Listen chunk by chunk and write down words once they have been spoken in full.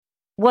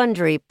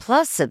Wondery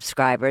Plus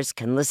subscribers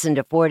can listen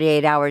to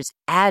 48 Hours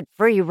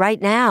ad-free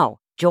right now.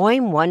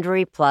 Join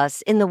Wondery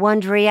Plus in the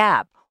Wondery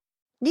app.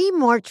 Need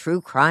more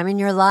true crime in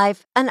your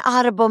life? An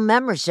Audible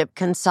membership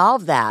can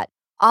solve that.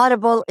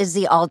 Audible is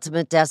the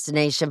ultimate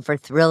destination for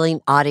thrilling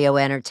audio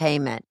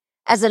entertainment.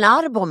 As an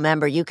Audible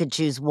member, you can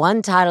choose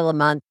one title a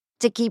month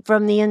to keep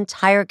from the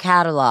entire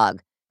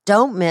catalog.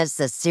 Don't miss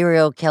The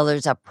Serial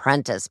Killer's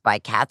Apprentice by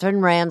Katherine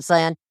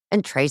Ramsland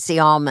and Tracy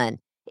Ullman.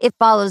 It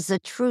follows the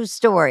true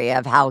story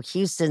of how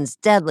Houston's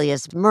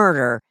deadliest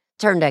murder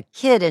turned a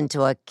kid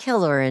into a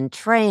killer in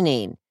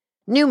training.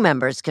 New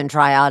members can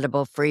try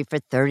Audible free for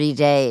 30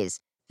 days.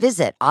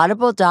 Visit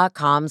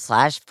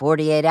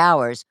audible.com/48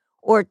 hours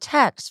or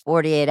text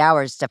 48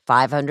 hours to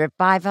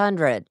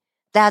 500-500.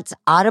 That's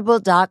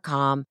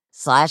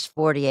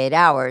audible.com/48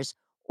 hours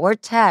or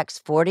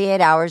text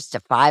 48 hours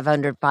to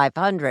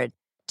 500-500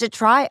 to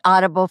try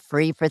Audible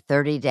free for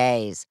 30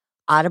 days.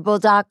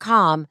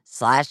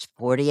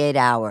 Audible.com/48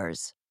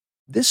 hours.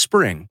 This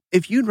spring,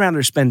 if you'd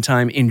rather spend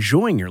time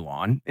enjoying your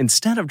lawn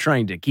instead of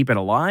trying to keep it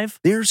alive,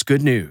 there's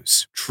good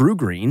news. True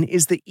Green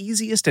is the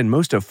easiest and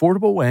most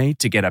affordable way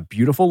to get a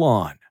beautiful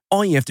lawn.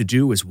 All you have to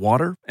do is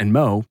water and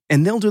mow,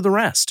 and they'll do the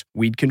rest.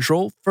 Weed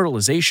control,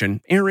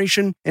 fertilization,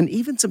 aeration, and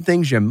even some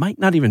things you might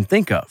not even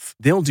think of.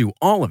 They'll do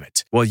all of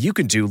it, while you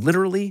can do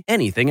literally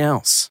anything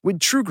else.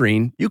 With True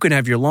Green, you can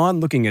have your lawn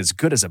looking as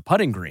good as a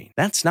putting green.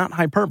 That's not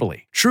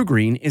hyperbole. True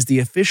Green is the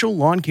official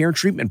lawn care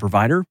treatment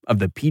provider of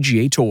the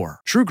PGA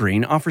Tour. True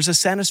Green offers a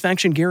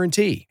satisfaction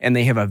guarantee, and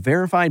they have a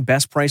verified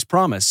best price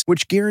promise,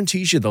 which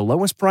guarantees you the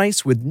lowest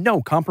price with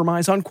no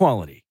compromise on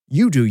quality.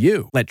 You do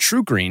you. Let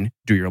True Green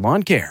do your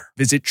lawn care.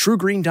 Visit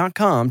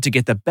truegreen.com to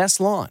get the best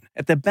lawn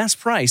at the best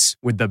price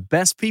with the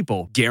best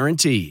people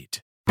guaranteed.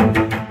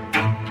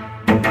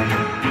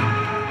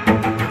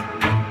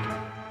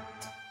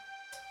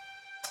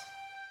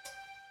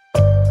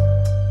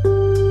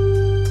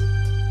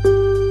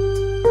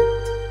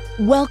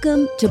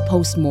 Welcome to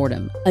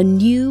Postmortem, a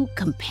new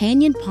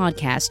companion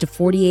podcast to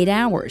 48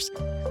 Hours.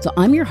 So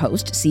I'm your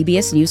host,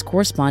 CBS News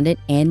correspondent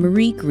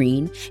Anne-Marie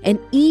Green, and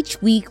each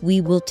week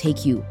we will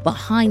take you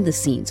behind the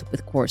scenes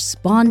with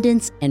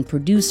correspondents and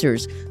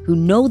producers who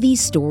know these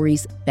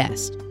stories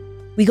best.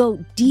 We go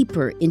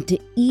deeper into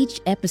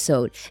each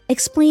episode,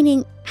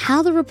 explaining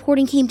how the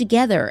reporting came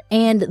together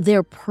and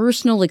their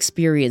personal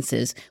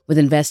experiences with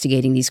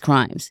investigating these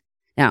crimes.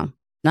 Now,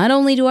 not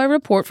only do I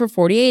report for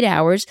 48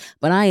 Hours,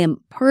 but I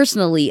am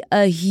personally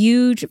a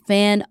huge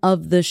fan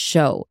of the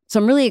show. So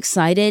I'm really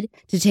excited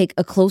to take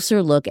a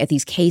closer look at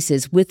these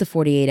cases with the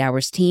 48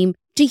 Hours team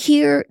to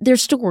hear their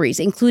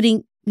stories,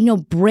 including,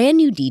 brand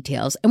new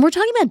details. And we're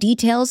talking about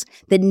details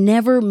that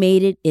never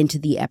made it into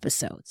the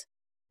episodes.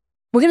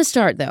 We're going to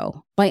start,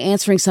 though, by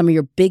answering some of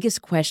your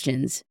biggest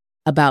questions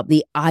about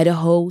the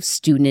Idaho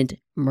student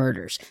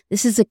murders.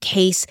 This is a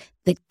case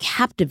that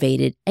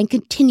captivated and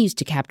continues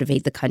to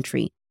captivate the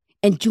country.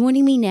 And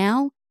joining me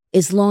now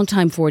is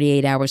longtime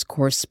 48 Hours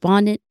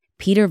correspondent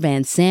Peter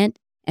Van Sant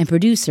and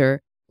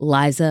producer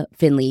Liza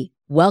Finley.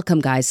 Welcome,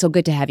 guys. So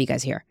good to have you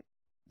guys here.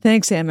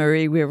 Thanks,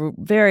 Anne-Marie. We're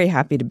very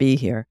happy to be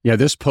here. Yeah,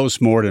 this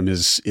postmortem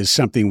is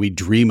something we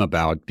dream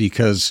about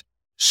because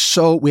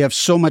we have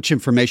so much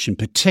information,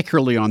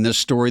 particularly on this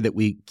story that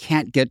we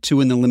can't get to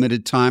in the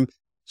limited time.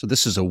 So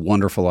this is a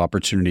wonderful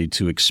opportunity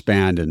to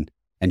expand and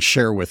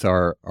share with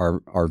our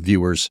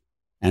viewers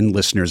and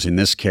listeners in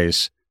this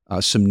case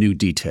some new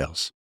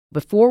details.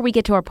 Before we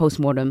get to our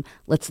postmortem,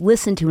 let's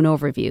listen to an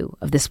overview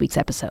of this week's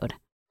episode.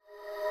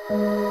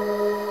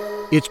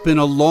 It's been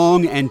a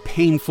long and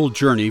painful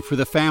journey for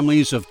the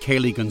families of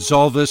Kaylee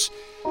Gonzalez,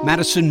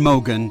 Madison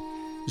Mogen,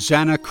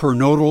 Xana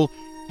Kernodle,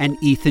 and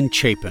Ethan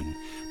Chapin,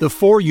 the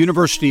 4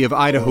 University of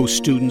Idaho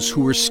students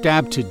who were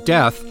stabbed to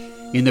death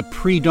in the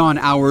pre-dawn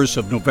hours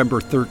of November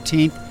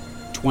 13th,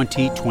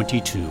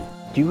 2022.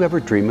 Do you ever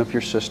dream of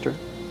your sister?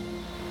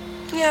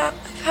 Yeah,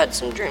 I've had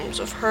some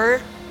dreams of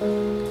her.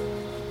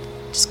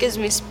 Just gives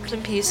me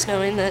some peace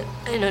knowing that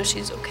I know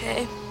she's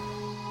okay.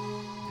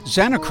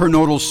 Xana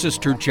Kernodle's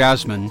sister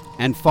Jasmine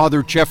and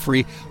father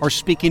Jeffrey are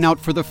speaking out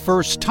for the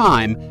first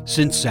time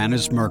since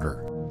Xana's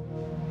murder.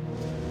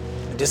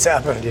 It just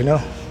happened,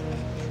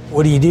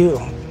 What do? You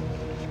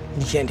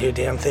can't do a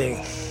damn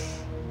thing.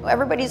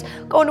 Everybody's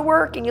going to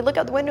work and you look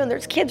out the window and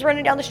there's kids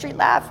running down the street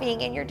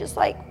laughing and you're just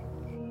like,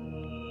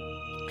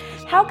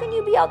 how can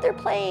you be out there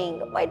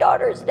playing? My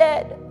daughter's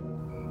dead.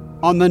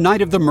 On the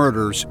night of the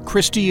murders,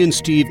 Christy and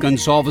Steve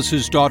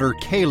Gonzalez's daughter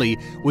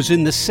Kaylee was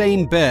in the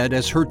same bed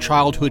as her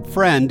childhood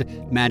friend,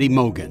 Maddie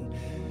Mogen.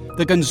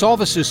 The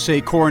Gonzalezes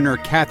say coroner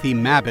Kathy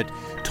Mabbitt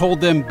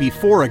told them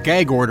before a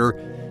gag order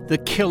the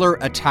killer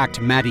attacked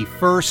Maddie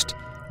first,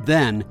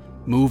 then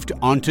moved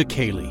on to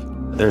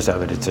Kaylee. There's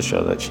evidence to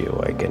show that she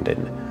awakened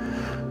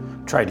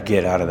and tried to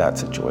get out of that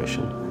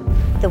situation.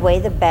 The way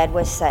the bed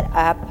was set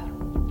up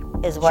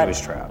is what... She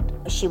was trapped.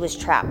 She was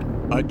trapped.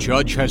 A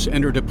judge has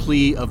entered a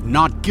plea of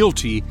not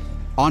guilty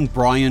on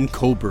Brian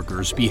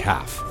Kohberger's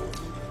behalf.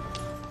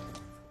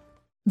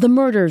 The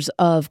murders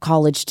of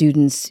college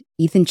students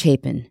Ethan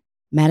Chapin,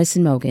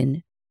 Madison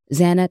Mogen,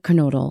 Xana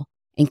Kernodle,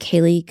 and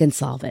Kaylee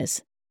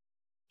Gonzalez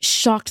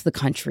shocked the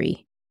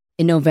country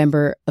in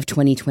November of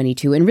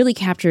 2022 and really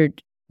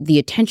captured the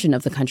attention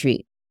of the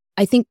country.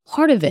 I think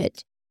part of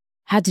it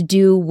had to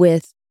do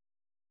with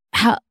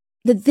how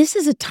that this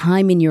is a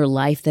time in your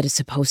life that is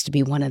supposed to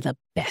be one of the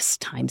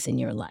best times in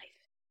your life.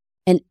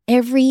 And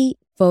every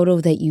photo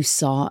that you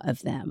saw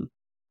of them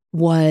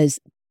was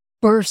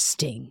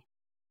bursting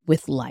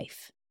with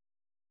life.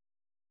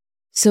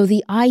 So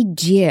the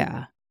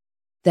idea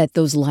that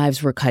those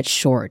lives were cut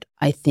short,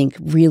 I think,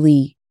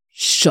 really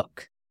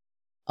shook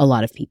a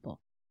lot of people.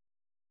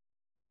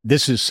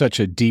 This is such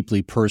a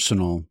deeply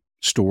personal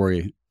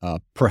story,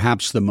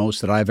 perhaps the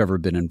most that I've ever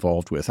been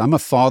involved with. I'm a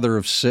father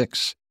of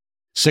six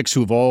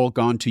who've all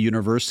gone to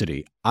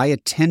university. I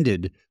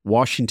attended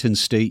Washington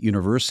State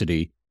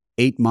University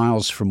 8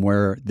 miles from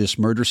where this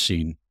murder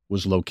scene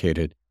was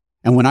located.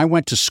 And when I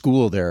went to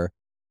school there,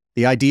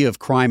 the idea of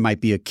crime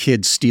might be a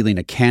kid stealing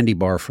a candy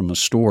bar from a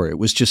store. It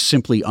was just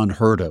simply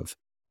unheard of.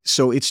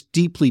 So it's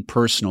deeply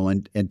personal.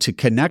 And to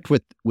connect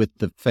with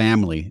the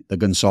family, the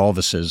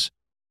Gonzalezes,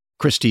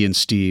 Christy and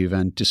Steve,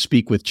 and to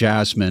speak with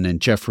Jasmine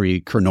and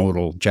Jeffrey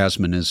Kernodle.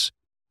 Jasmine is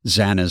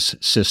Xana's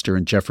sister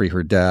and Jeffrey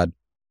her dad,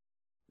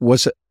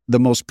 was the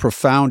most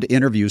profound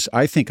interviews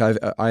I think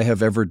I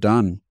have ever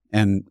done.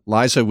 And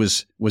Liza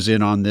was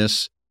in on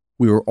this.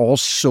 We were all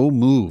so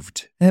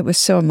moved. It was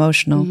so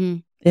emotional. Mm-hmm.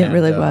 It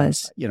really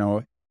was.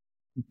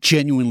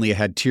 Genuinely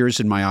had tears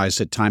in my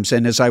eyes at times.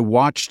 And as I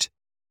watched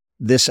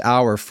this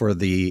hour for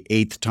the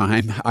 8th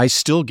time, I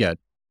still get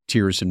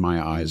tears in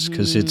my eyes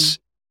because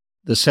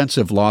the sense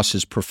of loss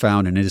is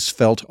profound and it is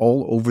felt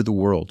all over the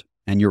world.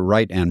 And you're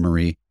right,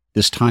 Anne-Marie,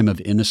 this time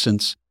of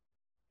innocence,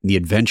 the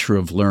adventure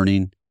of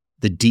learning,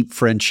 the deep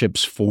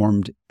friendships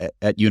formed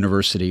at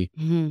university,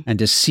 and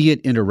to see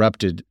it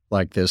interrupted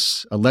like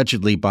this,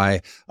 allegedly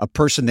by a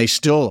person they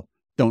still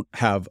don't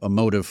have a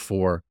motive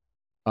for,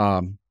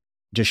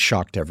 just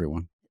shocked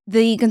everyone.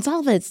 The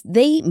Gonzalez,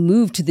 they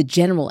moved to the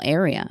general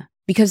area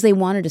because they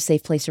wanted a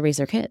safe place to raise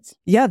their kids.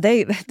 Yeah,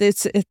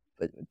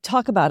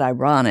 talk about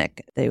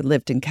ironic. They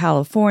lived in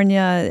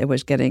California. It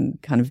was getting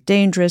kind of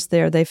dangerous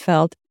there, they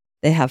felt.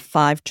 They have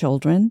 5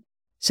 children.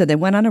 So they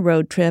went on a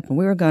road trip, and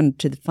we were going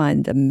to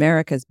find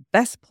America's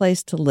best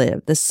place to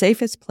live, the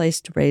safest place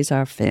to raise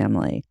our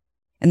family.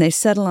 And they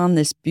settle on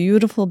this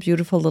beautiful,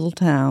 beautiful little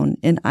town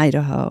in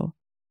Idaho.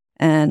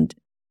 And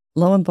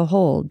lo and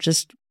behold,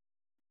 just a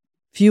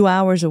few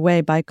hours away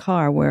by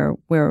car where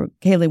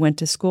Kaylee went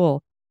to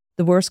school,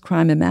 the worst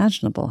crime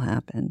imaginable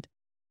happened.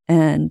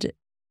 And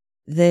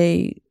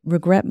they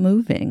regret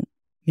moving.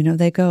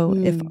 They go,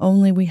 if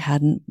only we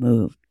hadn't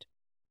moved.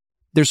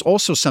 There's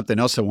also something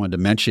else I wanted to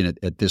mention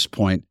at this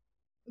point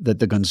that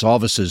the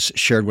Gonzalezes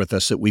shared with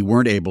us that we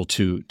weren't able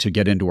to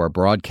get into our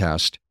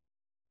broadcast.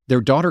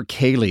 Their daughter,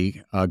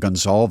 Kaylee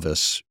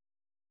Gonzalez,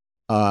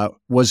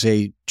 was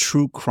a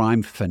true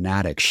crime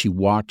fanatic. She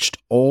watched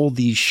all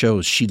these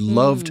shows. She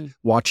loved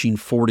watching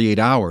 48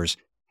 Hours.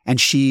 And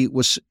she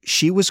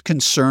was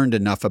concerned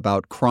enough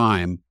about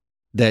crime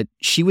that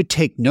she would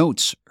take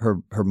notes,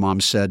 her mom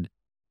said,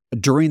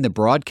 during the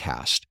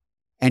broadcast.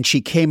 And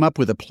she came up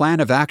with a plan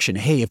of action.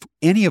 Hey, if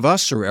any of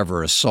us are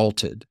ever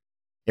assaulted,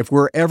 if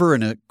we're ever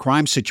in a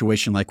crime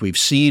situation like we've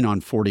seen on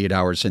 48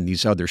 Hours and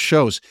these other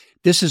shows,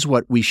 this is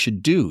what we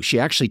should do. She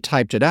actually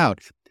typed it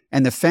out.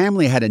 And the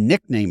family had a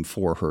nickname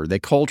for her. They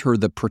called her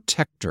the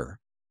Protector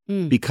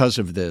because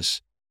of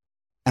this.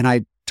 And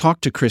I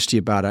talked to Christy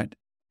about it.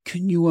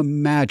 Can you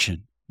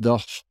imagine the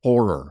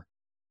horror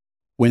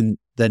when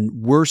the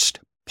worst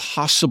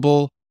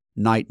possible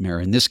nightmare,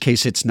 in this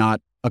case, it's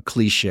not a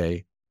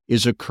cliche,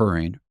 is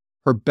occurring?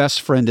 Her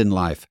best friend in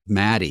life,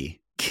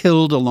 Maddie,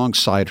 killed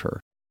alongside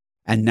her.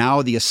 And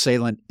now the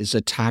assailant is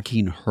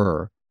attacking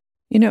her.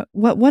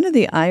 One of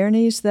the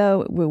ironies,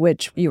 though,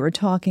 which you were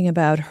talking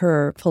about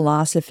her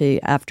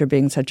philosophy after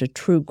being such a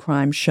true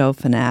crime show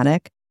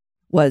fanatic,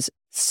 was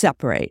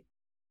separate.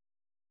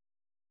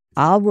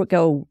 I'll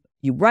go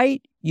you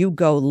right, you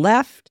go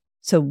left,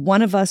 so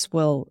one of us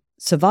will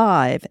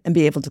survive and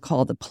be able to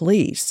call the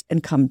police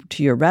and come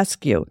to your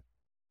rescue.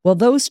 Well,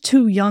 those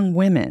 2 young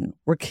women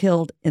were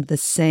killed in the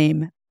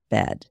same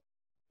bed.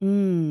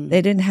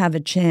 They didn't have a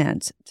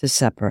chance to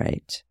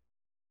separate.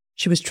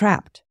 She was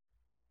trapped.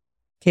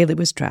 Kaylee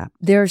was trapped.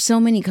 There are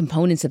so many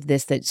components of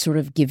this that sort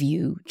of give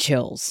you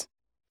chills.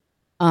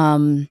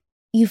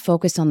 You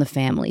focused on the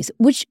families,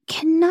 which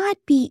cannot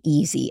be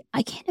easy.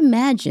 I can't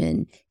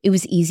imagine it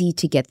was easy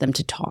to get them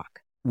to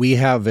talk. We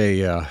have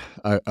a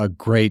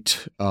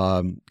great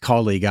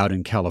colleague out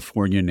in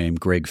California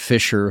named Greg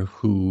Fisher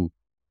who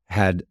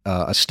had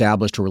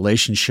established a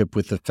relationship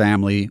with the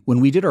family. When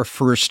we did our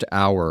first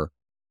hour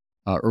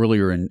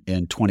earlier in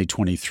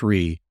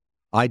 2023,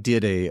 I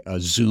did a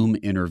Zoom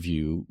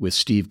interview with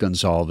Steve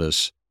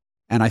Gonzalez,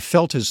 and I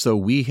felt as though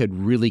we had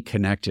really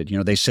connected.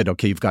 They said,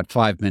 okay, you've got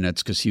 5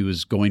 minutes because he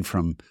was going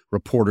from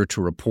reporter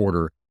to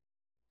reporter.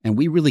 And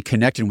we really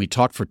connected and we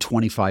talked for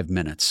 25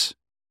 minutes.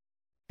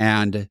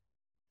 And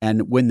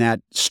when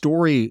that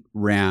story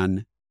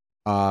ran,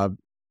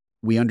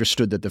 we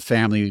understood that the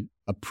family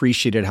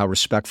appreciated how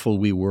respectful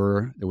we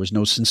were. There was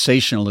no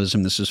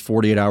sensationalism. This is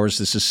 48 Hours.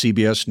 This is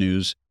CBS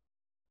News.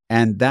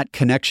 And that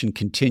connection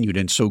continued.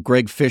 And so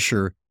Greg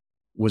Fisher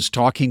was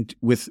talking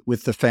with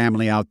the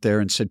family out there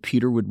and said,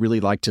 Peter would really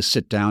like to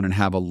sit down and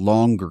have a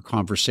longer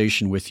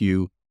conversation with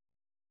you.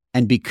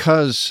 And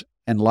because,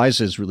 and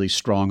Liza is really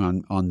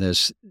strong on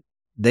this,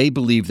 they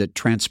believe that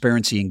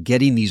transparency and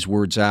getting these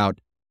words out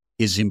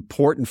is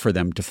important for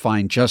them to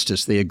find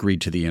justice. They agreed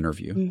to the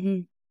interview. Mm-hmm.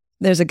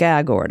 There's a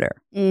gag order,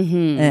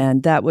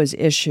 and that was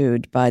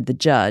issued by the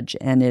judge,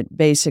 and it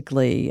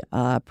basically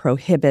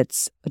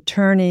prohibits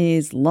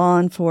attorneys, law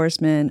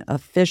enforcement,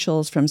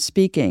 officials from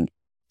speaking.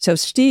 So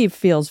Steve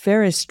feels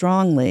very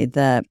strongly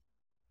that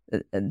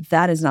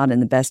that is not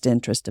in the best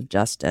interest of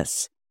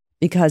justice,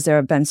 because there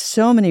have been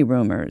so many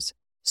rumors,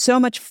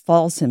 so much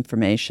false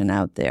information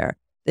out there,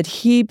 that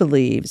he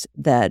believes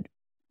that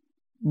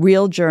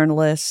real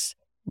journalists,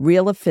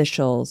 real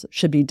officials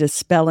should be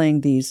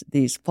dispelling these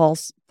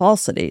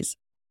falsities.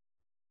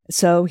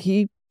 So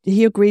he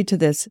agreed to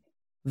this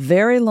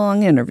very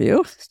long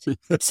interview,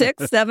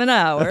 6-7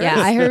 hours. Yeah,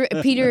 I heard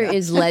Peter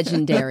is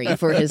legendary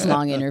for his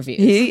long interviews.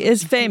 He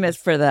is famous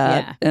for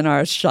that in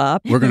our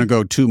shop. We're going to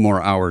go 2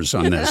 more hours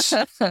on this.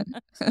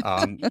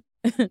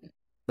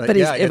 But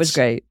it was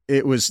great.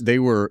 They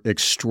were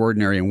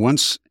extraordinary. And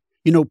once,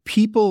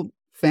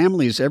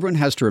 families, everyone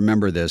has to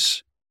remember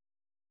this.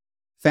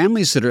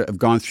 Families that have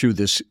gone through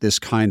this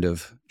kind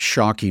of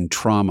shocking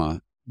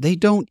trauma, they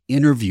don't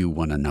interview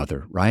one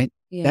another, right?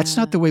 Yeah. That's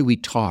not the way we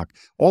talk.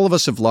 All of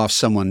us have lost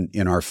someone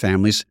in our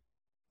families.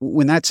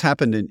 When that's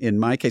happened in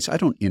my case, I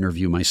don't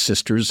interview my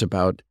sisters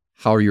about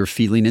how you're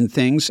feeling in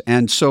things.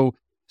 And so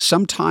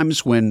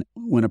sometimes when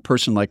a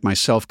person like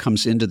myself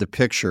comes into the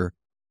picture,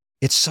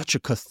 it's such a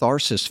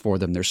catharsis for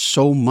them. There's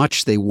so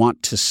much they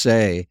want to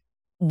say.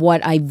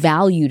 What I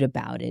valued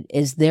about it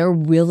is their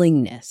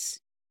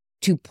willingness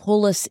to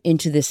pull us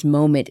into this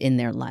moment in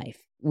their life,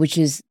 which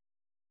is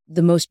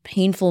the most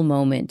painful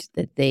moment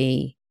that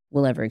they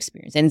will ever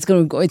experience. And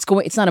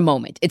it's not a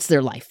moment, it's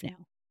their life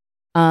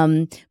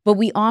now. But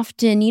we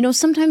often,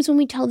 sometimes when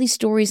we tell these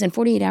stories, and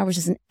 48 Hours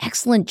does an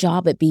excellent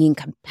job at being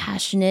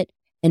compassionate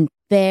and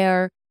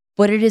fair,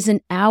 but it is an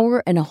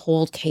hour and a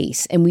whole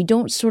case. And we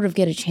don't sort of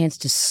get a chance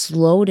to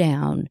slow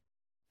down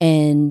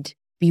and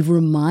be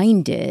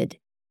reminded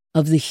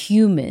of the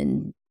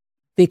human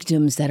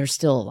victims that are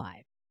still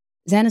alive.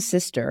 Xana's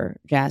sister,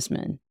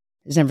 Jasmine,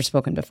 has never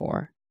spoken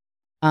before.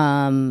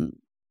 Her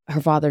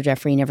father,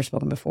 Jeffrey, never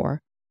spoken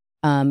before.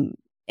 And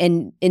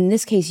in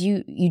this case,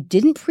 you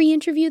didn't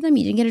pre-interview them?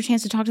 You didn't get a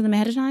chance to talk to them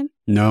ahead of time?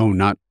 No,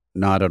 not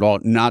at all.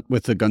 Not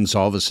with the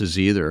Gonzalez's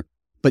either.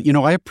 But,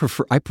 I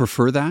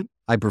prefer that.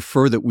 I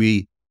prefer that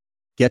we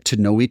get to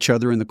know each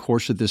other in the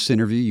course of this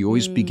interview. You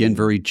always begin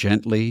very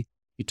gently.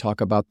 You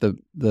talk about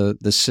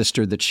the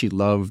sister that she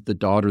loved, the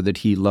daughter that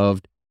he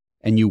loved,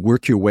 and you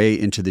work your way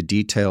into the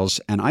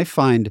details. And I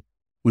find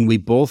when we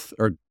both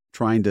are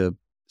trying to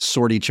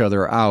sort each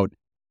other out,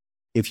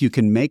 if you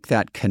can make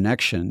that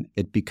connection,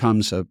 it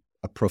becomes a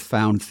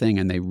profound thing,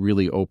 and they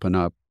really open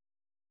up.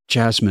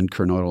 Jasmine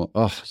Kernodle,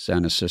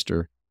 Xana's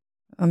sister.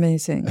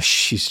 Amazing.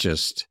 She's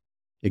just,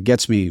 it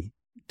gets me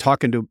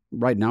talking to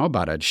right now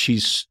about it.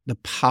 She's the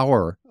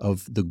power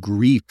of the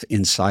grief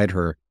inside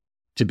her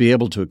to be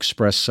able to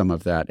express some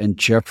of that. And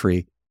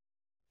Jeffrey,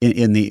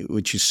 in the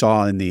which you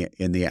saw in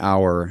the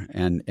hour,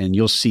 and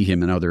you'll see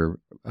him in other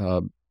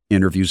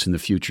interviews in the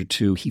future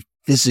too. He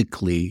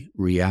physically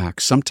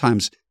reacts.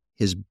 Sometimes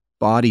his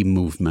body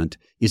movement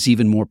is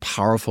even more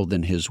powerful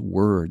than his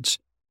words.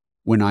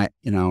 When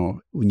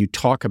you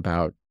talk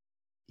about,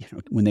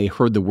 when they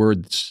heard the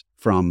words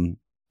from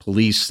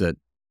police that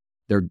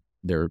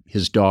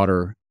his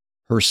daughter,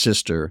 her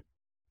sister,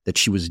 that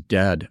she was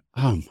dead.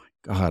 Oh my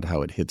God,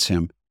 how it hits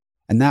him.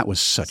 And that was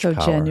such so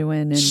power.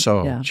 Genuine.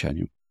 And,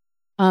 genuine.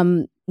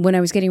 When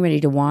I was getting ready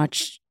to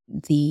watch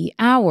the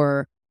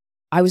hour,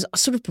 I was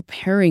sort of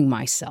preparing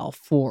myself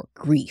for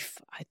grief.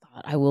 I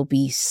thought I will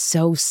be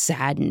so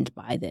saddened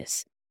by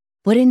this.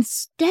 But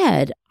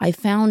instead, I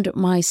found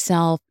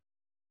myself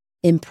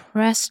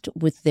impressed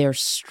with their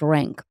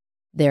strength,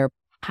 their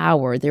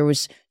power. There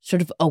was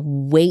sort of a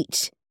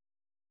weight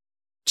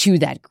to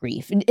that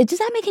grief. Does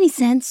that make any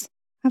sense?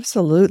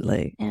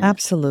 Absolutely. Yeah.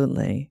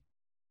 Absolutely.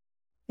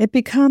 It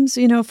becomes,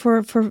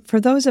 for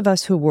those of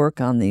us who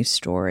work on these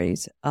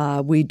stories,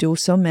 we do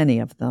so many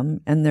of them,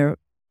 and they're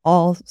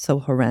all so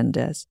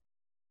horrendous.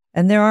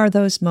 And there are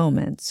those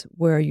moments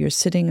where you're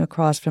sitting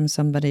across from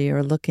somebody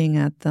or looking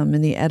at them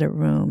in the edit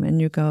room, and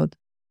you go,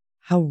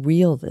 how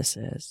real this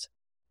is.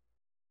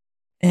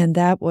 And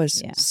that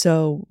was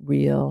so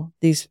real.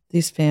 These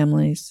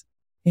families,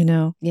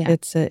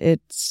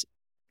 it's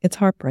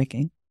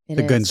heartbreaking.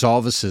 The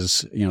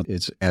Gonzalez's,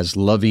 it's as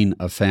loving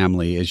a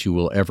family as you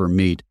will ever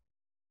meet.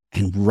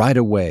 And right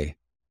away,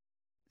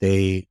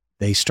 they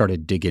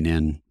started digging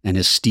in. And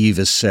as Steve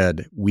has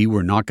said, we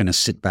were not going to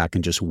sit back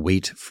and just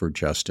wait for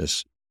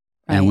justice.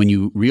 Right. And when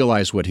you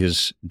realize what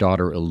his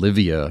daughter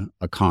Olivia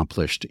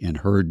accomplished in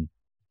her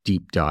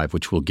deep dive,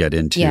 which we'll get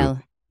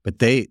into, but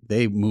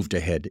they moved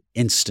ahead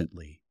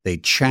instantly. They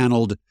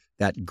channeled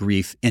that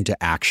grief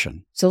into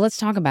action. So let's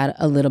talk about it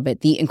a little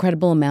bit. The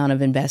incredible amount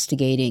of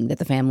investigating that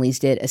the families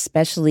did,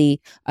 especially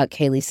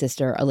Kaylee's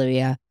sister,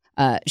 Olivia.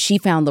 She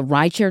found the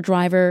rideshare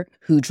driver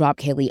who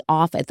dropped Kaylee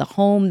off at the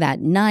home that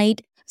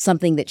night,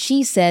 something that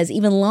she says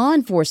even law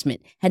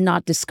enforcement had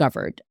not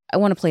discovered. I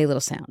want to play a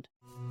little sound.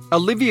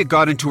 Olivia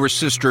got into her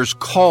sister's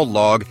call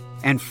log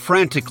and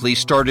frantically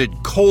started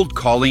cold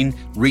calling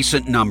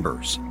recent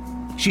numbers.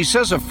 She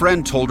says a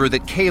friend told her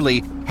that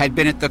Kaylee had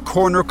been at the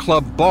Corner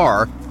Club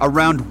bar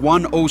around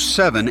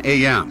 1:07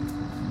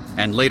 a.m.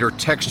 and later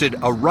texted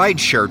a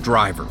rideshare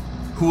driver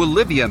who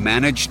Olivia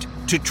managed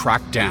to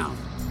track down.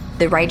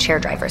 The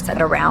rideshare driver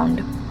said around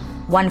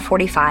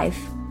 1:45,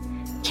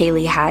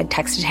 Kaylee had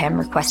texted him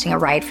requesting a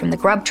ride from the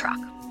Grub Truck,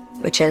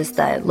 which is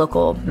the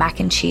local mac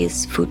and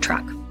cheese food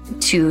truck,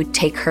 to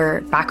take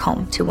her back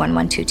home to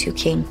 1122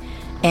 King,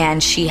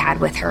 and she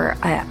had with her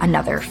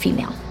another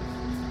female.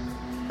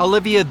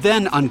 Olivia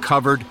then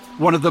uncovered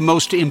one of the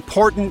most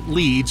important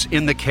leads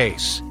in the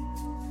case.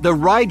 The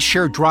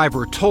rideshare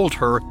driver told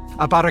her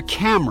about a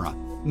camera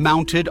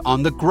mounted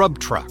on the Grub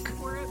Truck.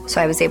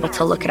 So I was able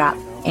to look it up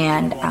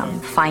and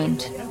find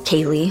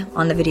Kaylee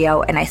on the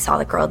video, and I saw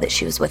the girl that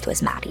she was with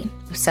was Maddie.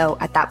 So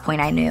at that point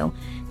I knew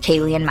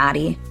Kaylee and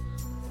Maddie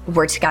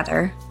were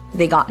together.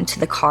 They got into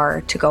the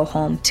car to go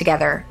home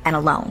together and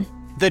alone.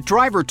 The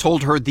driver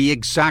told her the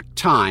exact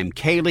time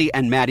Kaylee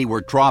and Maddie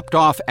were dropped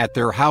off at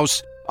their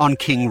house on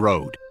King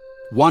Road,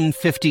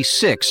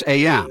 1:56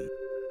 a.m.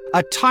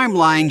 A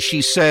timeline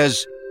she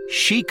says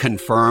she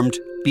confirmed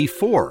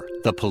before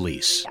the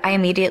police. I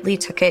immediately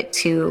took it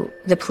to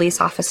the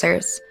police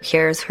officers.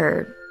 Here's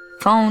her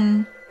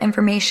phone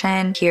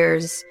information.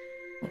 Here's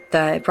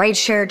the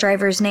rideshare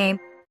driver's name.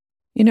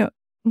 You know,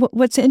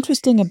 what's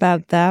interesting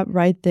about that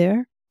right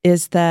there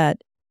is that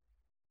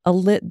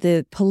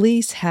the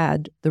police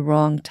had the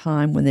wrong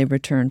time when they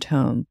returned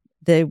home.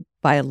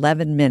 By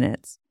 11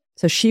 minutes.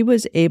 So she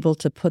was able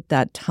to put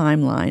that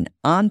timeline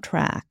on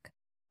track,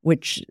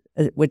 which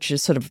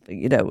is sort of,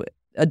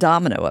 a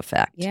domino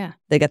effect. Yeah.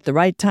 They get the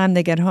right time,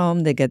 they get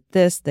home, they get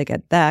this, they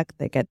get that,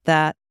 they get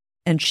that.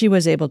 And she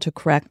was able to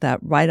correct that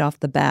right off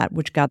the bat,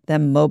 which got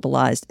them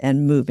mobilized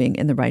and moving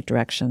in the right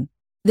direction.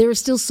 There is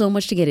still so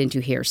much to get into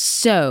here.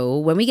 So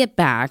when we get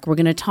back, we're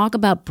going to talk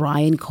about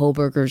Bryan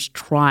Kohberger's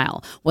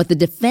trial, what the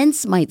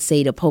defense might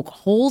say to poke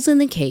holes in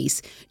the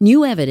case,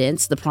 new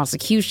evidence the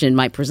prosecution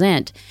might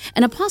present,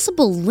 and a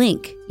possible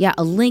link,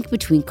 a link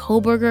between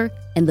Kohberger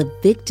and the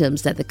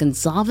victims that the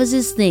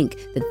Gonzalezes think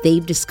that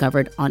they've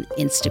discovered on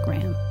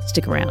Instagram.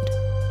 Stick around.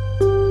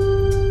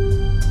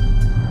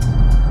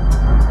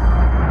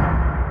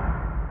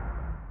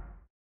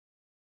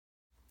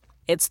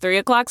 It's 3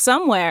 o'clock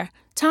somewhere.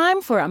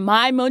 Time for a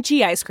My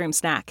Mochi ice cream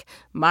snack.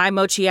 My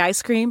Mochi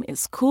ice cream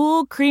is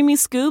cool, creamy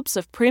scoops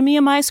of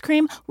premium ice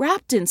cream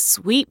wrapped in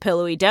sweet,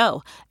 pillowy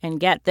dough. And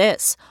get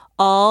this,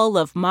 all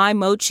of My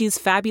Mochi's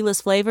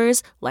fabulous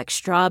flavors, like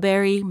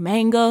strawberry,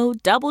 mango,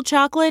 double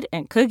chocolate,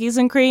 and cookies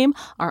and cream,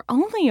 are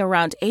only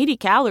around 80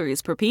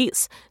 calories per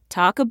piece.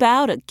 Talk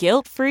about a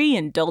guilt-free,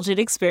 indulgent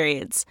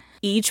experience.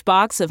 Each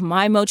box of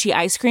My Mochi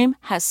ice cream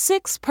has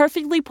 6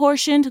 perfectly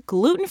portioned,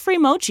 gluten-free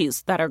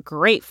mochis that are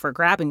great for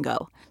grab and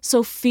go.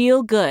 So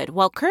feel good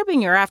while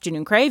curbing your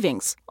afternoon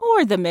cravings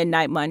or the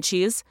midnight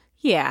munchies.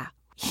 Yeah,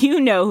 you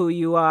know who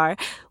you are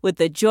with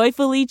the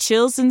joyfully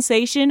chill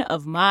sensation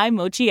of My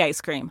Mochi ice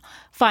cream.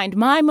 Find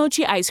My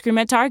Mochi ice cream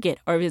at Target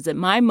or visit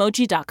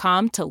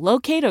mymochi.com to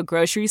locate a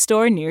grocery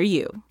store near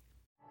you.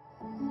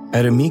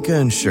 At Amica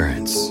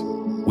Insurance,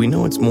 we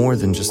know it's more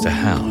than just a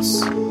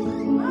house.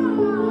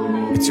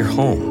 It's your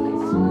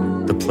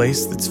home, the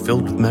place that's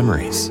filled with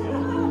memories.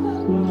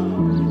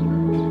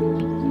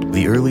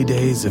 The early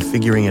days of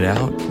figuring it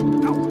out,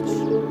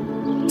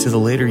 to the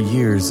later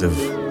years of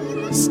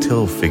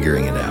still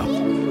figuring it out.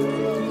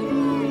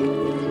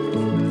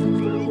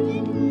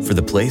 For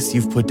the place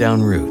you've put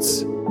down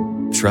roots,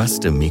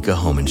 trust Amica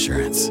Home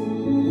Insurance.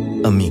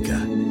 Amica,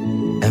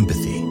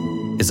 empathy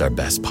is our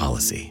best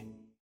policy.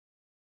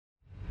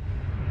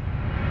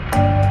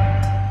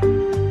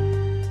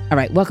 All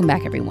right, welcome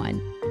back,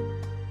 everyone.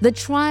 The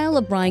trial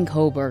of Bryan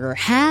Kohberger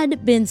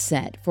had been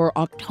set for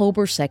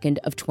October 2nd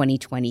of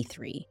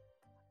 2023,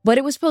 but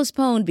it was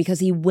postponed because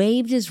he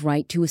waived his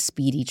right to a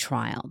speedy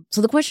trial.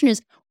 So the question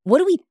is, what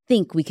do we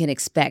think we can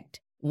expect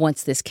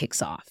once this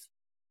kicks off?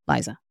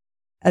 Liza.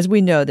 As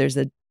we know, there's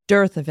a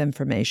dearth of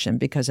information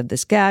because of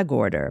this gag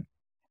order,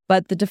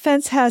 but the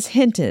defense has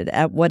hinted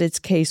at what its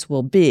case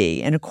will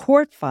be. In a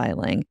court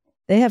filing,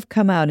 they have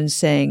come out and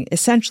saying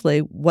essentially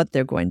what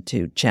they're going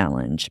to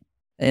challenge.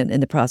 In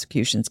the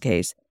prosecution's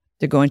case,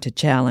 they're going to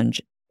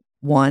challenge,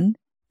 1,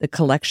 the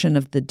collection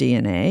of the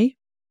DNA.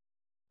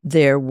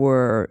 There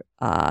were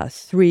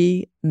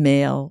 3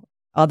 male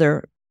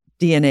other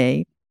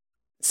DNA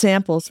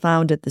samples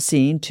found at the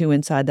scene, 2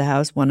 inside the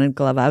house, 1 in a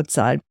glove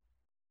outside.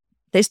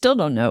 They still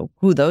don't know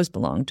who those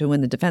belong to,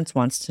 and the defense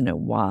wants to know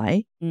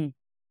why.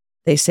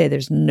 They say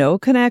there's no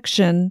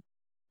connection,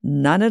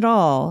 none at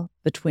all,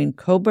 between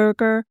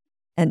Kohberger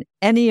and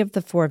any of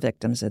the 4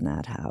 victims in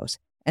that house.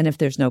 And if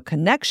there's no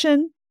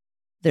connection,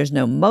 There's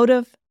no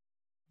motive.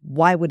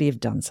 Why would he have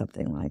done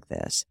something like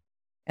this?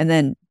 And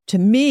then, to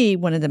me,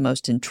 one of the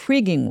most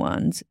intriguing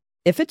ones,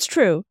 if it's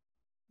true,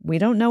 we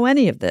don't know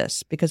any of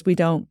this because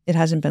it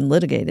hasn't been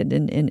litigated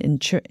and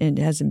it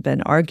hasn't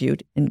been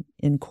argued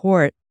in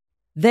court.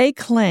 They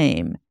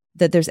claim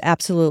that there's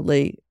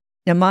absolutely,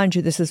 now mind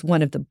you, this is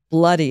one of the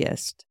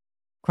bloodiest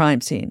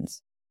crime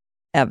scenes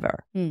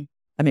ever.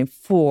 I mean,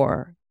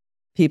 4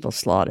 people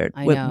slaughtered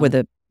with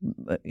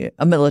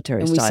a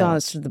military style. And we saw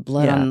this through the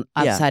blood on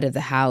outside of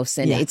the house.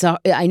 And it's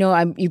I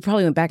know you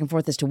probably went back and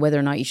forth as to whether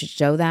or not you should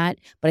show that,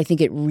 but I think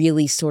it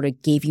really sort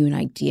of gave you an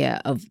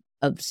idea of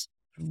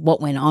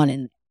what went on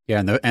in.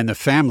 Yeah, and the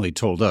family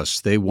told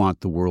us they want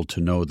the world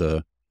to know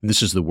and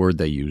this is the word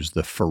they use,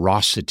 the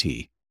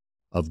ferocity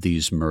of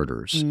these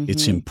murders. Mm-hmm.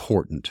 It's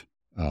important,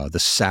 the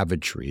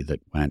savagery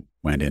that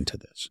went into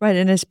this. Right,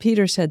 and as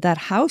Peter said, that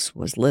house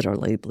was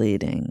literally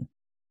bleeding.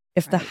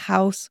 If the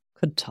house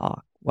could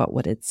talk, what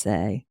would it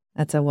say?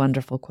 That's a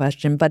wonderful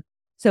question. But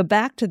so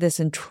back to this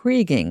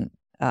intriguing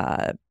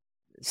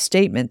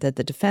statement that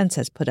the defense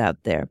has put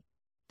out there.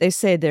 They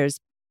say there's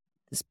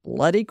this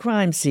bloody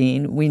crime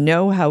scene. We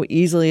know how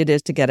easily it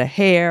is to get a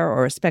hair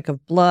or a speck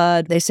of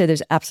blood. They say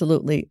there's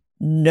absolutely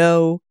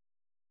no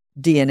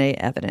DNA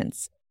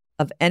evidence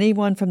of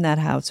anyone from that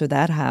house or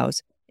that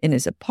house in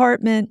his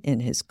apartment, in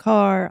his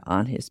car,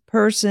 on his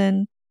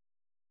person.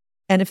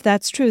 And if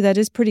that's true, that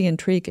is pretty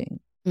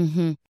intriguing.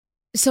 Mm-hmm.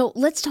 So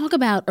let's talk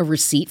about a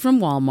receipt from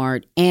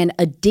Walmart and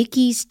a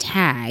Dickies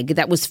tag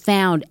that was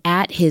found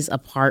at his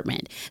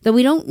apartment. Though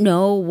we don't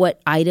know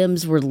what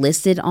items were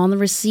listed on the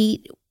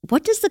receipt,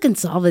 what does the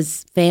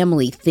Gonzalez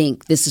family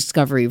think this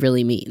discovery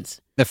really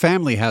means? The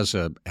family has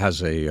a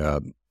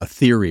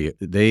theory.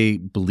 They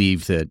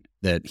believe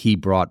that he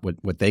brought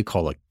what they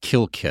call a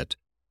kill kit,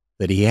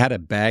 that he had a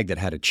bag that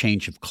had a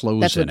change of clothes in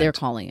it. That's what they're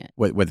calling it.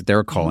 What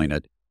they're calling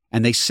it.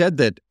 And they said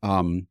that,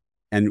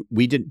 and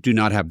we did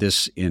not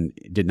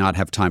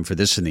have time for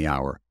this in the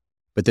hour,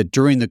 but that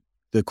during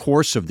the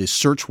course of the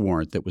search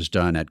warrant that was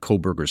done at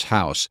Kohberger's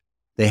house,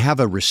 they have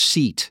a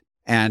receipt,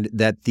 and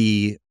that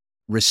the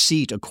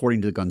receipt, according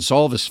to the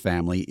Gonzalez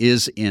family,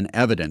 is in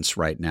evidence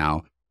right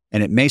now,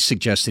 and it may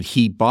suggest that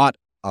he bought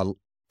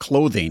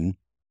clothing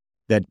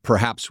that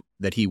perhaps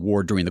that he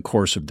wore during the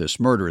course of this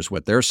murder is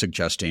what they're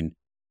suggesting,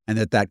 and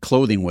that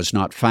clothing was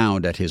not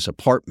found at his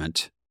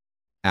apartment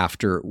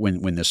after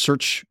when the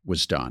search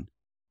was done.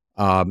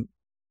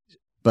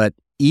 But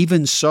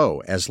even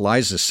so, as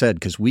Liza said,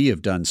 because we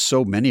have done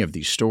so many of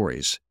these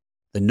stories,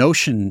 the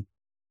notion,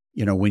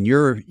 when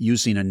you're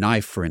using a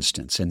knife, for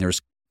instance, and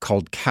there's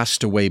called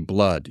castaway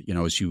blood,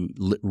 as you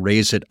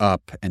raise it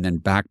up and then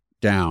back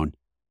down,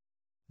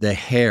 the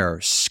hair,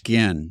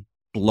 skin,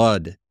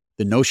 blood,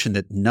 the notion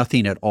that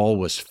nothing at all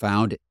was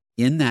found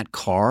in that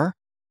car,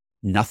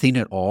 nothing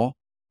at all,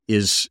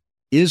 is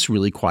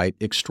really quite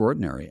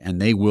extraordinary. And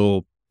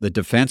the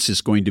defense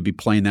is going to be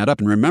playing that up.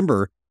 And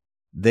remember,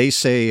 they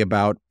say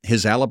about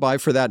his alibi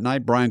for that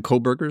night, Brian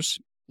Kohberger's.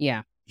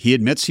 Yeah. He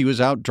admits he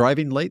was out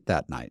driving late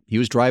that night. He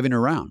was driving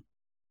around.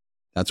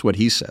 That's what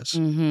he says.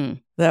 Mm-hmm.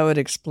 That would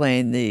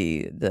explain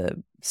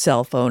the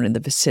cell phone in the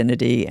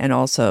vicinity, and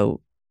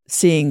also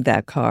seeing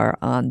that car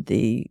on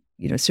the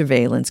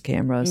surveillance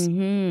cameras.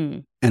 Mm-hmm.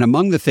 And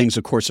among the things,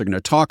 of course, they're going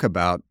to talk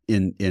about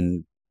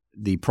in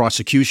the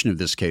prosecution of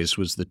this case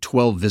was the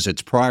 12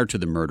 visits prior to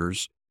the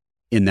murders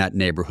in that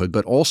neighborhood,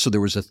 but also there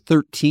was a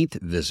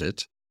 13th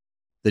visit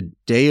the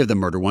day of the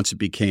murder, once it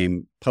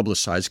became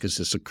publicized, because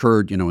this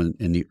occurred, in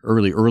the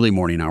early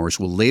morning hours.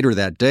 Well, later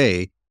that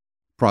day,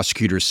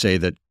 prosecutors say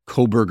that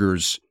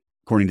Kohberger's,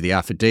 according to the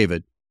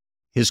affidavit,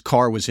 his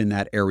car was in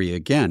that area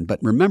again. But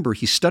remember,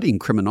 he's studying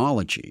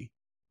criminology.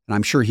 And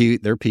I'm sure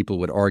their people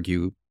would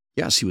argue,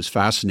 yes, he was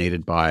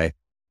fascinated by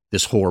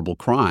this horrible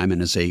crime.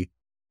 And as a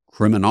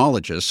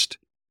criminologist,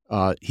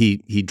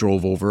 he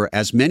drove over,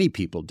 as many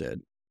people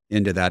did,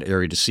 into that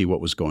area to see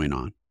what was going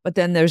on. But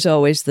then there's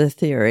always the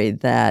theory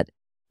that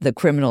the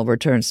criminal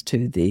returns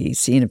to the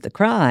scene of the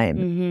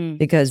crime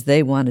because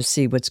they want to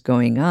see what's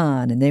going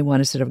on, and they want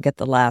to sort of get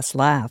the last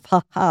laugh.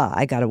 Ha ha,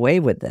 I got away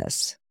with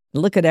this.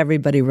 Look at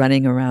everybody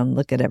running around.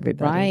 Look at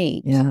everybody.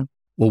 Right. Yeah.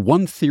 Well,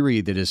 one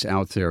theory that is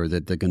out there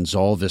that the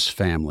Gonzalez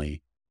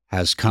family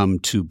has come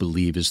to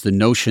believe is the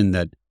notion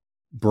that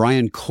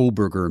Brian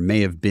Kohberger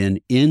may have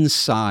been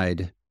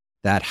inside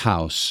that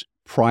house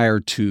prior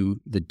to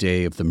the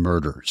day of the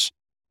murders.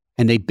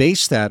 And they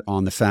base that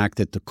on the fact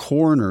that the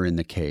coroner in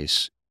the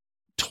case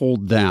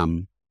told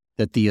them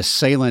that the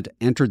assailant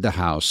entered the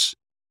house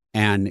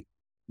and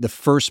the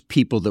first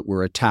people that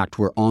were attacked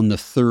were on the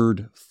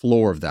 3rd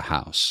floor of the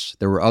house.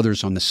 There were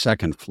others on the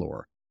 2nd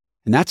floor.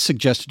 And that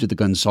suggested to the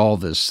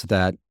Gonzalez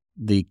that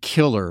the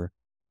killer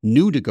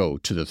knew to go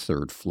to the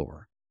 3rd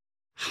floor.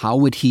 How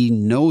would he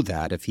know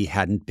that if he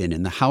hadn't been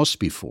in the house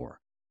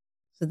before?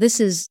 So this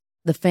is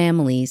the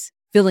family's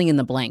filling in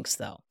the blanks,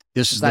 though.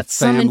 This is got the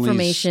some family's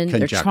information.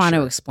 conjecture. They're trying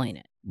to explain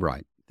it.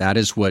 Right. That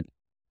is what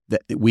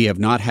we have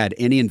not had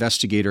any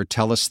investigator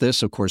tell us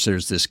this. Of course,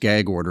 there's this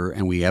gag order,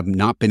 and we have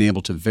not been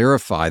able to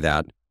verify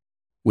that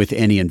with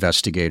any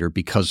investigator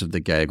because of the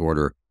gag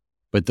order.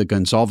 but the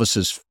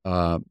Gonzalez's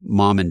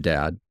mom and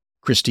dad,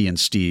 Christy and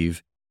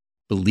Steve,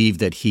 believe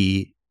that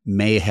he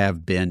may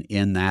have been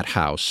in that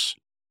house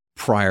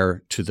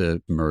prior to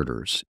the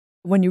murders.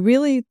 When you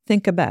really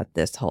think about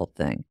this whole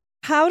thing,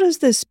 how does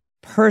this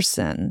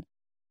person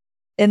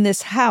in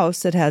this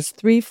house that has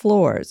 3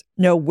 floors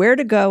know where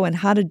to go and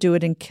how to do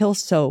it and kill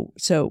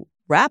so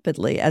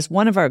rapidly? As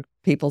one of our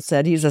people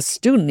said, he's a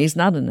student, he's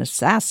not an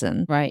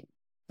assassin. Right.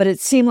 But it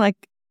seemed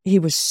like he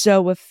was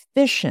so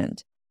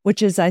efficient,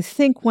 which is, I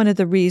think, one of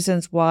the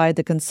reasons why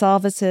the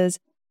Gonzalezes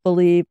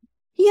believe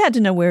he had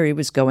to know where he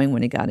was going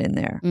when he got in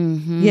there.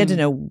 Mm-hmm. He had to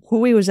know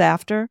who he was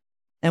after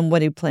and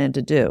what he planned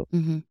to do.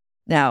 Mm-hmm.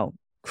 Now,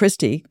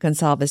 Christy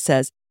Gonzalez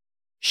says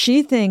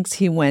she thinks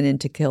he went in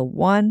to kill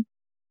 1,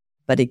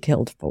 but he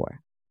killed 4.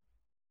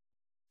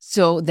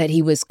 So that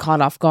he was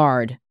caught off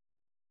guard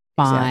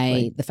by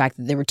Exactly. the fact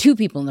that there were 2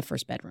 people in the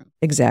first bedroom.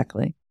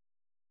 Exactly.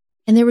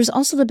 And there was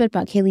also the bit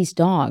about Kaylee's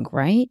dog,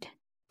 right?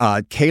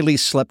 Kaylee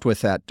slept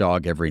with that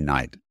dog every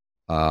night,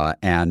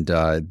 and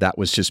that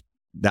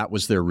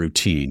was their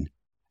routine.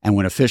 And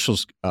when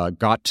officials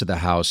got to the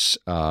house,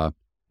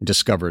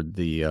 discovered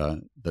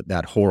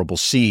that horrible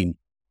scene,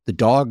 the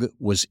dog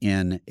was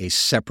in a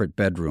separate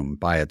bedroom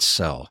by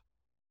itself.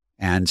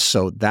 And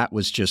so that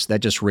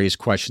just raised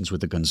questions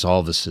with the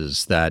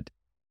Gonzalezes that,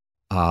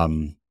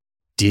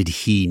 did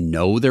he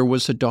know there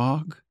was a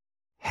dog?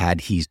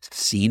 Had he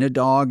seen a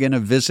dog in a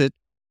visit?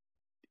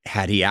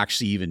 Had he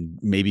actually even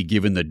maybe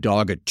given the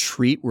dog a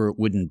treat where it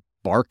wouldn't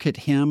bark at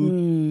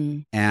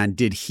him? And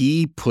did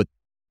he put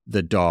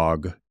the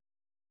dog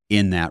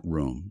in that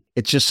room?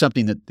 It's just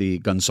something that the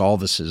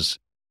Gonzalezes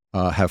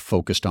have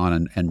focused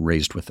on and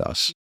raised with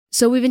us.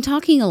 So we've been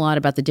talking a lot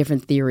about the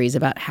different theories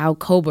about how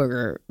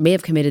Kohberger may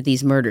have committed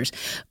these murders.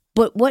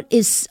 But what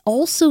is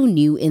also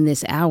new in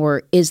this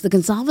hour is the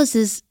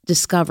Gonzalezes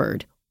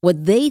discovered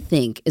what they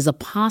think is a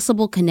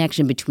possible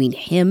connection between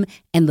him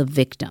and the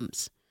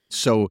victims.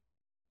 So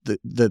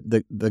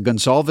the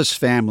Gonzalez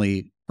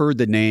family heard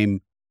the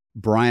name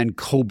Brian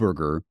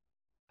Kohberger.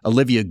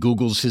 Olivia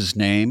Googles his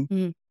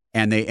name,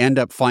 and they end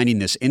up finding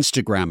this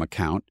Instagram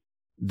account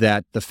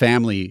that the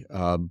family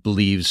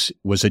believes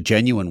was a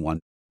genuine one.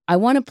 I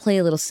want to play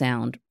a little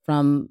sound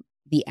from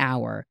the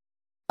hour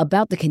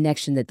about the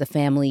connection that the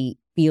family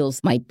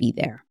feels might be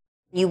there.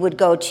 You would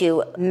go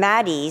to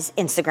Maddie's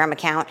Instagram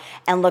account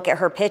and look at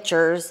her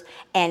pictures,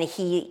 and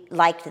he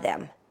liked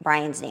them.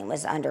 Brian's name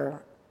was under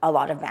a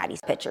lot of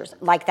Maddie's pictures,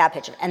 like that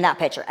picture, and that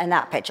picture, and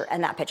that picture,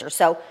 and that picture.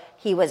 So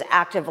he was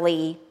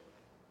actively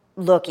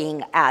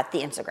looking at the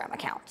Instagram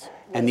account.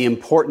 And the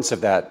importance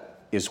of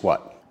that is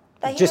what?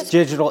 Just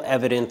digital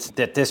evidence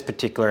that this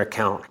particular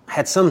account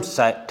had some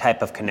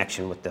type of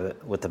connection with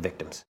the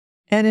victims.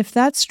 And if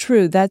that's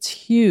true, that's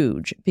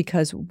huge,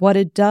 because what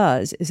it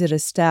does is it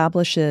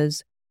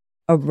establishes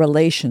a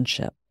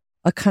relationship,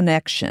 a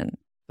connection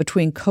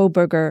between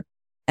Kohberger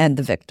and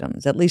the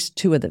victims, at least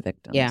 2 of the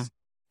victims. Yeah.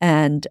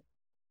 And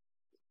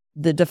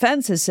the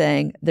defense is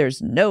saying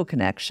there's no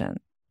connection.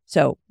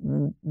 So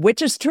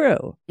which is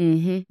true?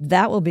 Mm-hmm.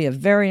 That will be a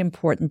very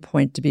important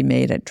point to be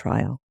made at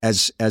trial.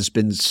 As has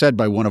been said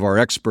by one of our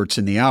experts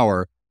in the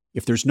hour,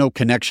 if there's no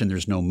connection,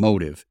 there's no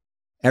motive.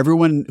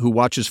 Everyone who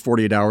watches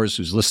 48 Hours,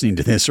 who's listening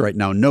to this right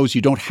now, knows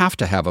you don't have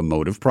to have a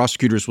motive.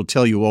 Prosecutors will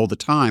tell you all the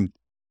time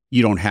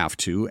you don't have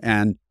to.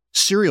 And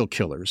serial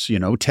killers,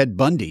 Ted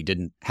Bundy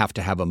didn't have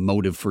to have a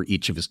motive for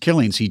each of his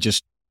killings. He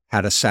just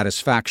had a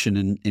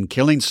satisfaction in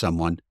killing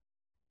someone.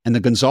 And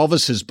the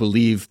Gonzalezes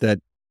believe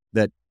that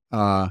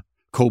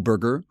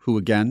Kohberger, who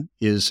again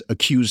is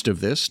accused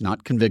of this,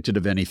 not convicted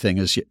of anything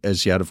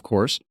as yet, of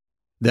course,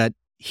 that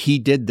he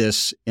did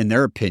this, in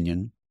their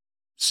opinion,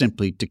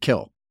 simply to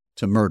kill,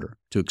 to murder,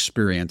 to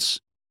experience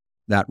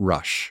that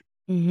rush.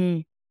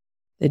 Mm-hmm.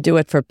 They do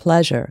it for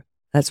pleasure.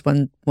 That's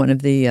one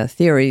of the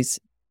theories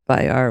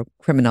by our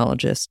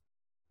criminologist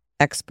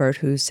expert,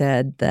 who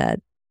said that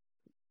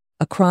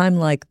a crime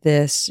like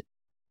this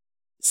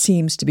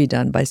seems to be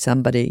done by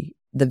somebody,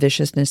 the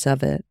viciousness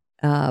of it,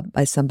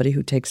 by somebody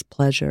who takes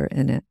pleasure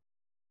in it,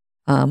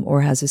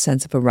 or has a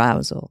sense of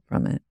arousal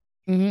from it.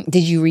 Mm-hmm.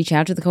 Did you reach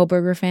out to the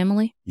Kohberger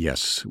family?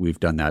 Yes, we've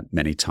done that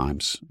many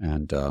times.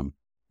 And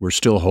we're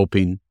still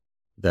hoping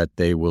that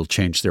they will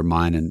change their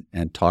mind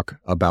and talk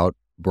about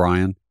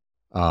Brian.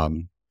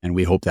 And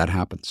we hope that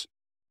happens.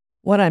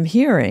 What I'm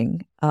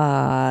hearing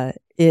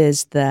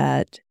is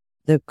that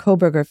the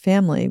Kohberger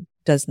family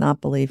does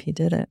not believe he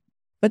did it.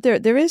 But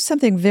there is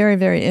something very,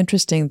 very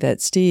interesting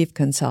that Steve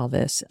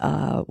Gonzalez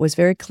was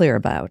very clear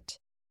about,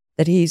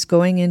 that he's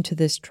going into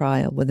this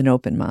trial with an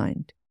open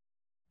mind,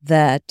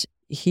 that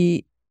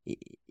they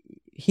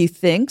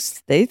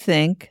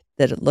think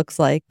that it looks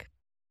like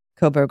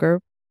Kohberger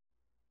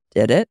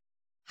did it.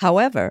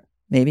 However,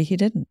 maybe he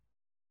didn't.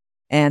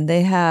 And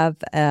they have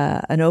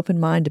an open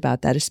mind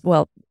about that.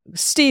 Well,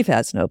 Steve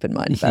has an open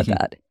mind about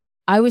that.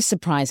 I was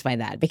surprised by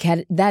that,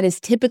 because that is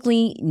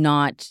typically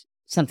not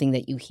something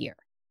that you hear.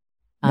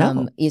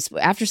 No. Is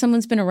after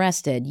someone's been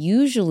arrested,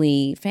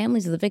 usually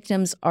families of the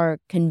victims are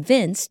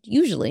convinced,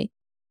 usually,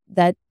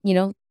 that,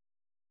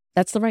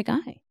 that's the right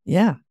guy.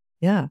 Yeah,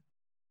 yeah.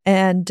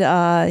 And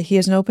he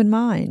has an open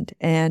mind.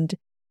 And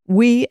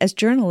we as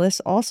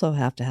journalists also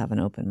have to have an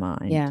open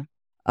mind. Yeah.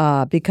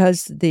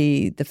 Because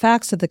the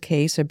facts of the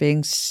case are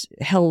being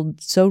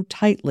held so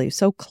tightly,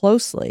 so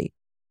closely.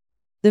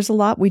 There's a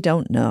lot we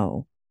don't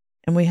know,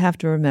 and we have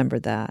to remember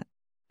that.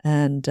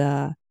 And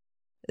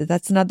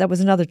that was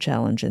another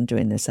challenge in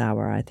doing this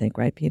hour, I think,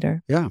 right,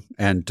 Peter? Yeah,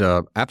 and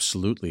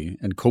absolutely.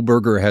 And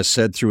Koberger has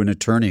said through an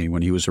attorney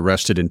when he was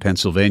arrested in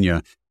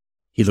Pennsylvania,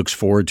 he looks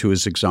forward to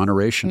his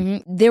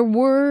exoneration. Mm-hmm. There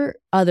were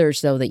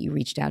others, though, that you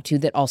reached out to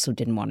that also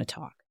didn't want to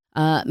talk.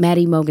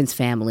 Maddie Mogen's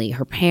family,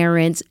 her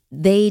parents,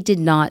 they did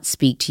not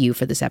speak to you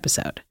for this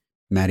episode.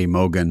 Maddie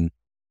Mogen,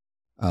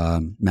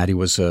 Maddie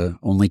was an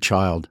only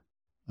child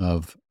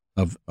of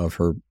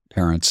her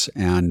parents,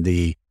 and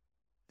they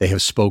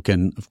have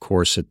spoken, of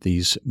course, at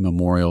these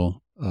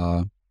memorial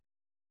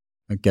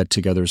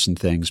get-togethers and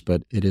things,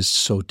 but it is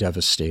so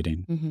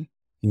devastating. Mm-hmm.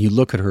 And you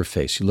look at her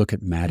face, you look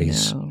at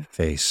Maddie's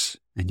face,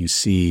 and you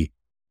see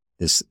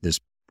this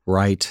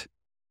bright,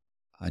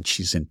 and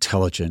she's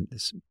intelligent,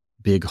 this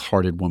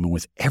big-hearted woman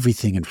with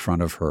everything in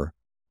front of her.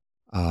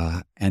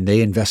 And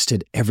they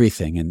invested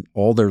everything and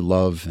all their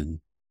love and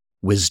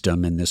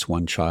wisdom in this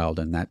one child,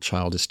 and that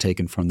child is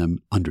taken from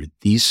them under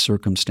these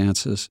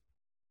circumstances.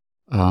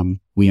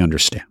 We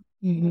understand.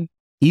 Mm-hmm.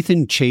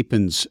 Ethan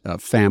Chapin's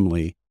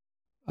family,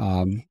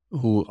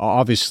 who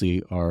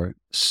obviously are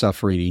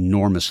suffering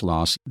enormous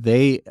loss,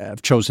 they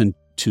have chosen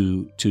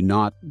to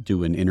not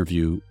do an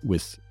interview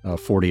with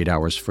 48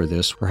 Hours for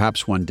this.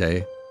 Perhaps one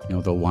day,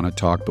 they'll want to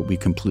talk, but we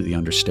completely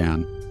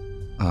understand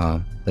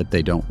that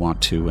they don't want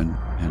to, and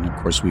of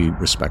course we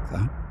respect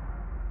that.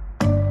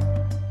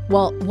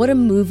 Well, what a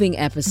moving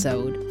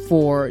episode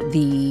for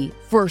the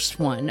first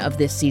one of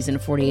this season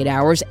of 48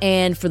 Hours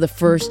and for the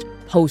first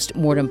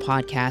post-mortem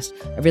podcast.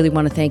 I really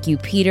want to thank you,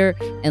 Peter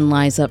and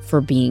Liza, for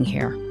being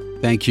here.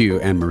 Thank you,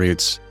 Anne-Marie.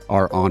 It's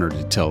our honor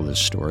to tell this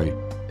story.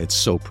 It's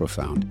so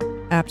profound.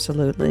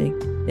 Absolutely.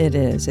 It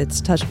is. It's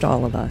touched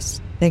all of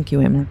us. Thank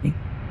you, Anne-Marie.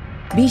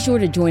 Be sure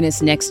to join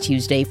us next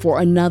Tuesday for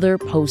another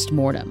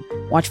post-mortem.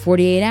 Watch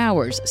 48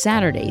 Hours,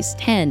 Saturdays,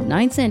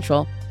 9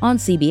 Central on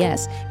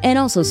CBS, and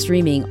also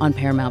streaming on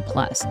Paramount+.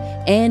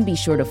 And be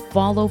sure to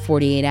follow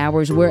 48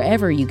 Hours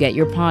wherever you get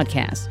your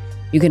podcasts.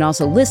 You can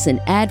also listen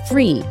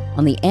ad-free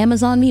on the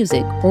Amazon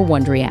Music or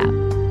Wondery app.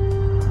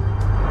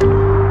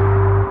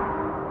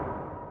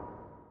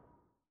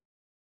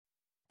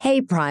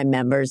 Hey, Prime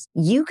members,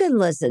 you can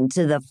listen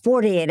to the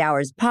 48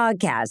 Hours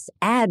podcast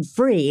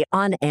ad-free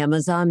on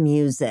Amazon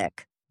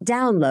Music.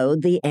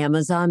 Download the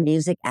Amazon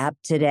Music app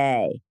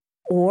today.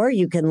 Or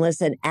you can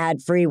listen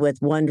ad-free with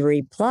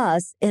Wondery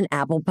Plus in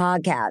Apple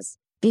Podcasts.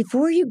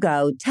 Before you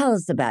go, tell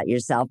us about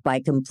yourself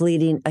by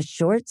completing a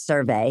short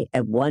survey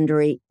at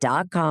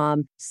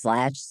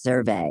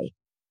Wondery.com/survey.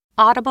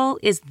 Audible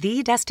is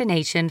the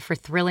destination for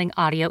thrilling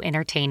audio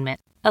entertainment.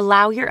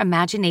 Allow your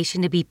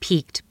imagination to be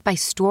piqued by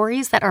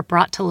stories that are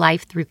brought to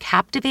life through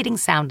captivating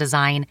sound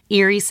design,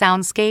 eerie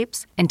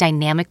soundscapes, and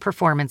dynamic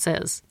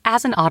performances.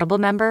 As an Audible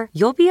member,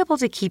 you'll be able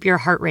to keep your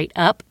heart rate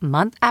up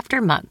month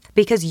after month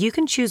because you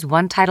can choose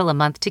one title a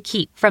month to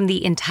keep from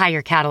the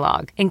entire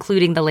catalog,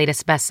 including the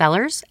latest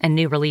bestsellers and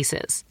new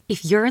releases.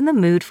 If you're in the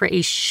mood for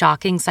a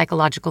shocking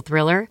psychological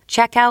thriller,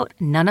 check out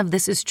None of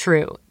This Is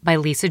True by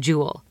Lisa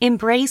Jewell.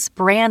 Embrace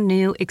brand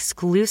new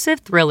exclusive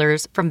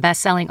thrillers from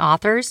best-selling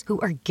authors who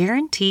are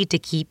guaranteed to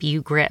keep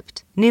you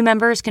gripped. New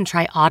members can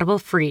try Audible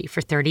free for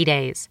 30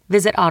 days.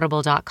 Visit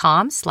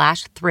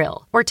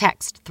audible.com/thrill or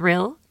text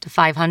thrill to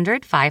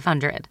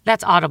 500-500.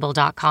 That's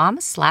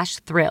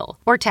audible.com/thrill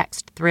or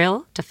text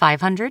thrill to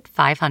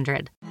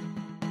 500-500.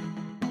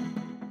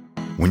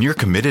 When you're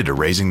committed to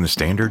raising the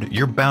standard,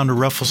 you're bound to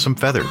ruffle some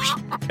feathers.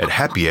 At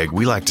Happy Egg,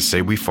 we like to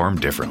say we farm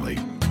differently.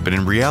 But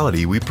in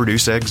reality, we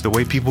produce eggs the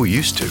way people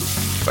used to,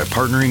 by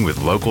partnering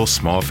with local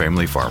small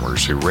family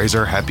farmers who raise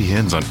our happy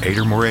hens on 8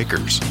 or more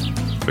acres.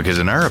 Because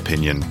in our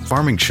opinion,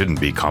 farming shouldn't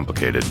be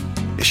complicated.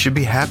 It should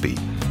be happy.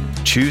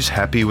 Choose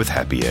happy with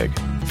Happy Egg.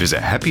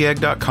 Visit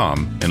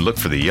happyegg.com and look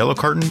for the yellow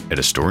carton at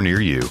a store near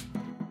you.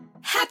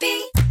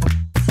 Happy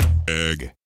Egg.